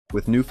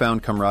With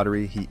newfound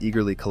camaraderie, he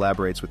eagerly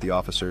collaborates with the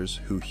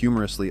officers, who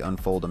humorously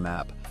unfold a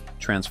map,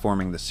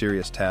 transforming the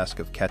serious task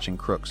of catching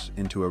crooks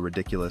into a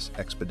ridiculous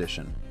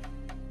expedition.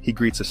 He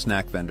greets a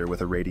snack vendor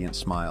with a radiant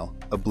smile,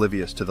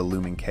 oblivious to the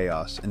looming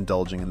chaos,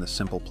 indulging in the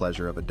simple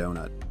pleasure of a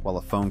donut, while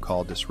a phone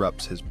call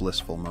disrupts his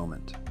blissful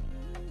moment.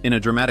 In a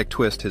dramatic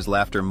twist, his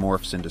laughter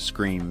morphs into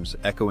screams,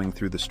 echoing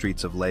through the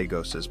streets of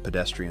Lagos as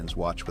pedestrians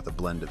watch with a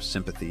blend of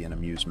sympathy and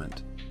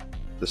amusement.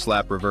 The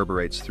slap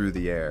reverberates through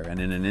the air, and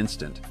in an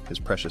instant, his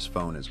precious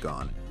phone is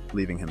gone,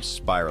 leaving him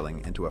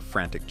spiraling into a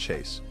frantic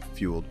chase,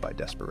 fueled by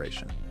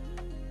desperation.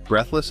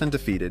 Breathless and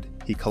defeated,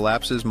 he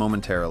collapses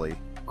momentarily,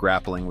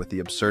 grappling with the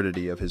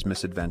absurdity of his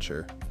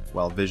misadventure,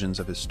 while visions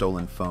of his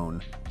stolen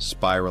phone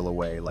spiral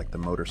away like the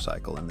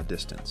motorcycle in the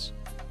distance.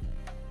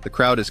 The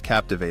crowd is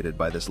captivated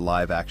by this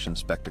live-action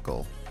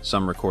spectacle,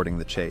 some recording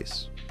the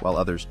chase, while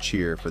others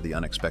cheer for the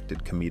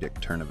unexpected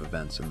comedic turn of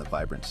events in the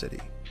vibrant city.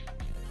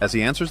 As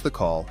he answers the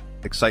call,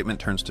 excitement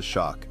turns to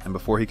shock, and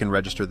before he can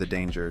register the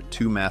danger,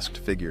 two masked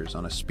figures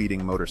on a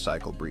speeding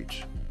motorcycle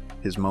breach.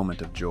 His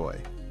moment of joy.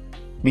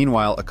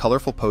 Meanwhile, a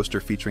colorful poster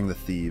featuring the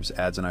thieves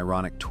adds an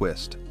ironic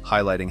twist,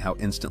 highlighting how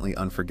instantly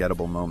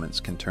unforgettable moments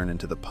can turn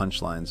into the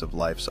punchlines of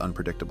life's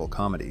unpredictable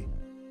comedy.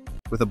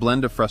 With a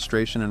blend of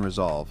frustration and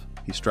resolve,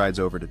 he strides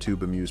over to two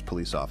bemused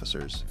police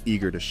officers,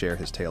 eager to share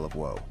his tale of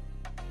woe.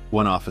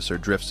 One officer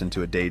drifts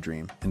into a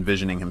daydream,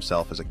 envisioning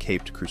himself as a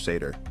caped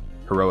crusader,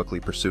 heroically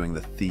pursuing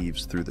the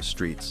thieves through the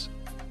streets,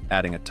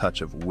 adding a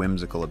touch of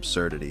whimsical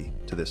absurdity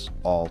to this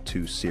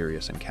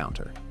all-too-serious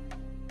encounter.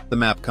 The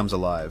map comes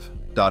alive,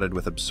 dotted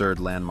with absurd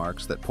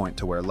landmarks that point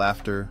to where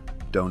laughter,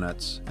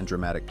 donuts, and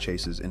dramatic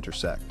chases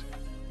intersect,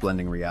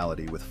 blending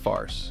reality with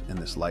farce in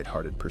this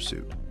lighthearted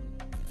pursuit.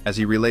 As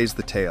he relays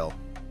the tale,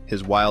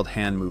 his wild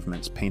hand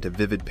movements paint a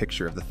vivid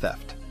picture of the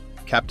theft,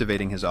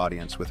 captivating his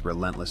audience with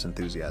relentless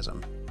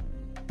enthusiasm.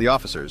 The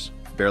officers,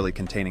 barely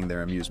containing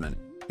their amusement,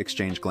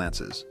 exchange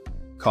glances,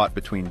 caught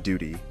between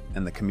duty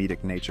and the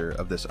comedic nature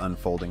of this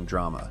unfolding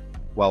drama,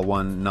 while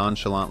one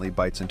nonchalantly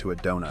bites into a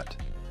donut,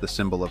 the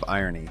symbol of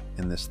irony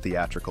in this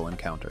theatrical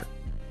encounter.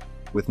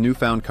 With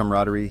newfound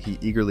camaraderie, he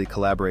eagerly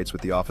collaborates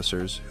with the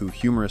officers, who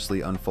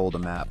humorously unfold a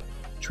map,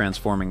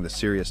 transforming the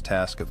serious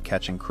task of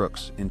catching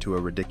crooks into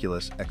a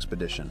ridiculous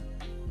expedition.